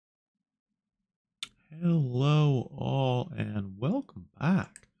Hello, all, and welcome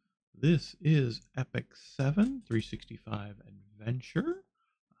back. This is Epic 7 365 Adventure.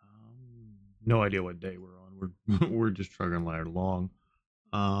 No idea what day we're on. We're just trugging right along.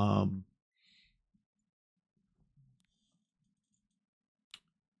 Um,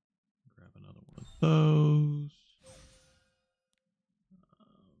 Grab another one of those.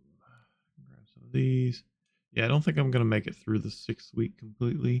 Grab some of these. Yeah, I don't think I'm gonna make it through the 6th week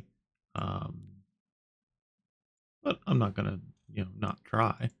completely. Um, but I'm not gonna, not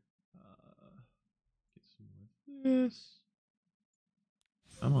try. Get some more of this.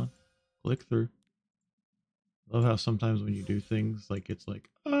 Come on, click through. Love how sometimes when you do things, like it's like,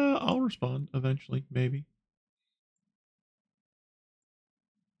 I'll respond eventually, maybe.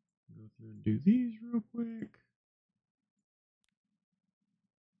 Go through and do these real quick.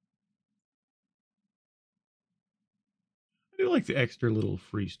 I do like the extra little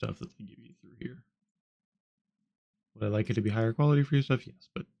free stuff that they give you through here. Would I like it to be higher quality free stuff? Yes,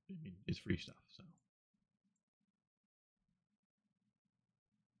 but I mean, it's free stuff, so.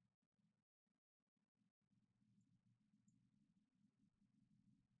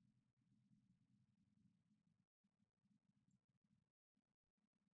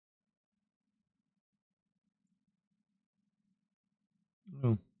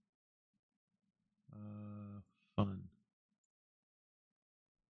 Oh. Fun.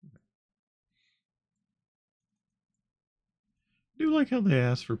 Okay. I do like how they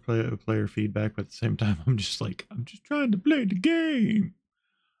ask for player feedback, but at the same time, I'm just like, I'm just trying to play the game.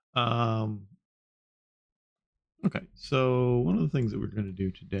 Okay, so one of the things that we're going to do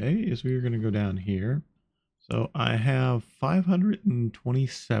today is we're going to go down here. So I have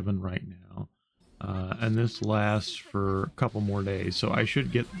 527 right now, and this lasts for a couple more days. So I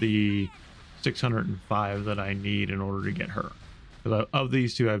should get the 605 that I need in order to get her. Of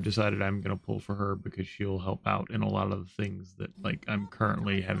these two, I've decided I'm going to pull for her because she'll help out in a lot of the things that like I'm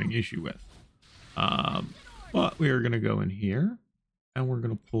currently having issue with. But we are going to go in here, and we're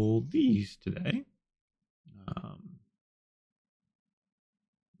going to pull these today.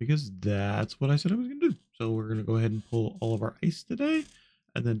 Because that's what I said I was going to do. So we're going to go ahead and pull all of our ice today.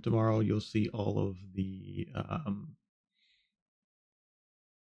 And then tomorrow you'll see all of the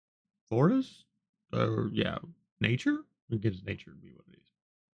forest. Yeah, nature. I guess nature would be what it is.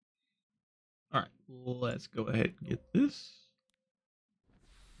 All right, let's go ahead and get this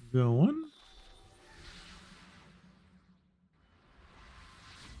going.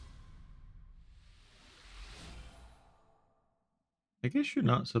 I guess you're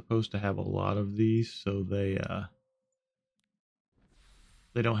not supposed to have a lot of these, so they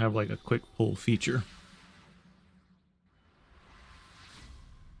don't have like a quick pull feature.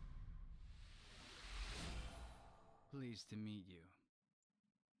 Pleased to meet you.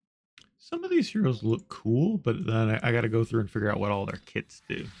 Some of these heroes look cool, but then I got to go through and figure out what all their kits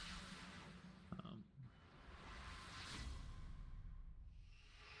do.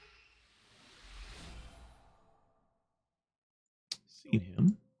 Seen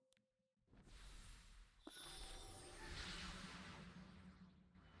him.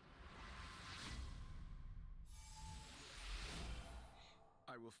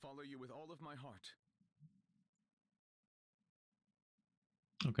 I will follow you with all of my heart.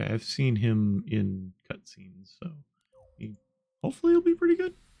 Okay, I've seen him in cutscenes, so hopefully he'll be pretty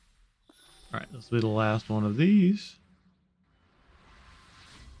good. All right, this will be the last one of these.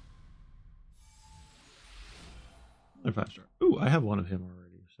 Another 5-star. Ooh, I have one of him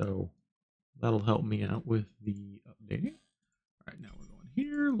already, so that'll help me out with the updating. All right, now we're going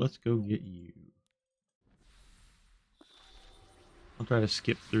here. Let's go get you. I'll try to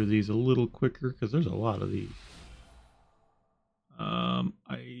skip through these a little quicker because there's a lot of these.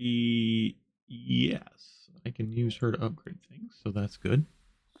 Yes, I can use her to upgrade things, so that's good.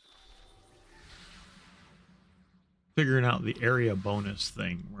 Figuring out the area bonus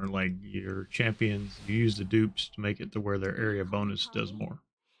thing where like your champions, you use the dupes to make it to where their area bonus does more.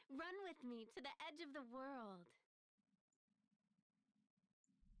 Run with me to the edge of the world.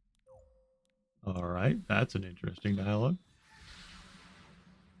 All right, that's an interesting dialogue.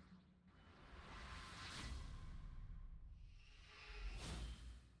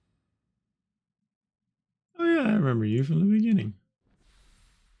 Oh yeah, I remember you from the beginning.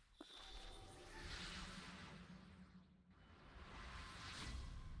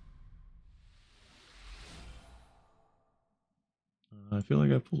 I feel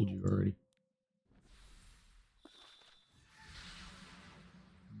like I pulled you already.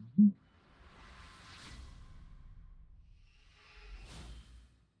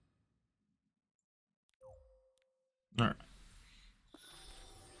 All right.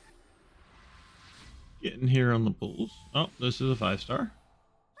 Getting here on the bulls. Oh, this is a 5-star.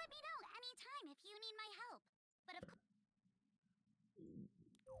 Let me know anytime if you need my help. But of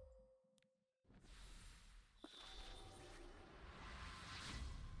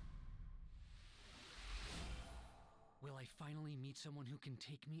Will I finally meet someone who can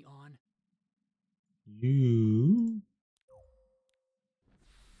take me on? You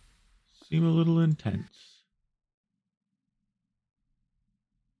seem a little intense.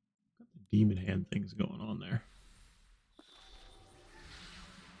 Got the demon hand things going on there.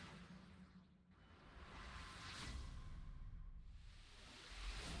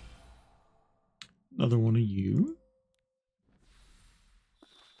 Another one of you.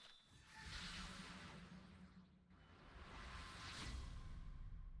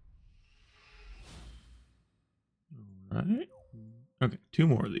 All right. Okay, 2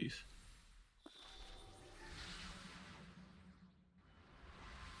 more of these.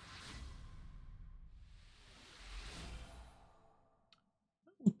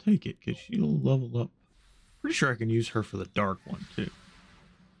 We'll take it because she'll level up. Pretty sure I can use her for the dark one too.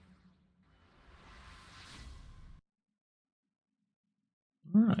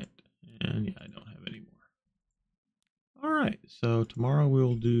 All right, and yeah, I don't have any more. All right, so tomorrow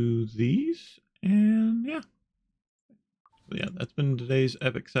we'll do these, and yeah. So yeah, that's been today's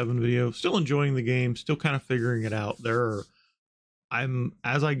Epic 7 video. Still enjoying the game, still kind of figuring it out.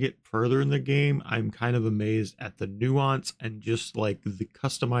 As I get further in the game, I'm kind of amazed at the nuance and just like the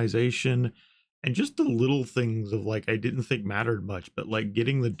customization and just the little things of like I didn't think mattered much, but like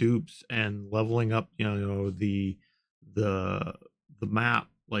getting the dupes and leveling up, the map,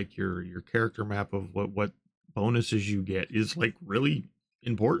 like your character map of what bonuses you get is like really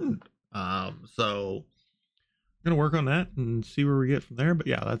important. So I'm gonna work on that and see where we get from there. But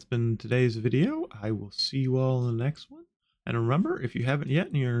yeah, that's been today's video. I will see you all in the next one. And remember, if you haven't yet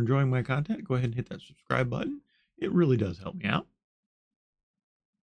and you're enjoying my content, go ahead and hit that subscribe button. It really does help me out.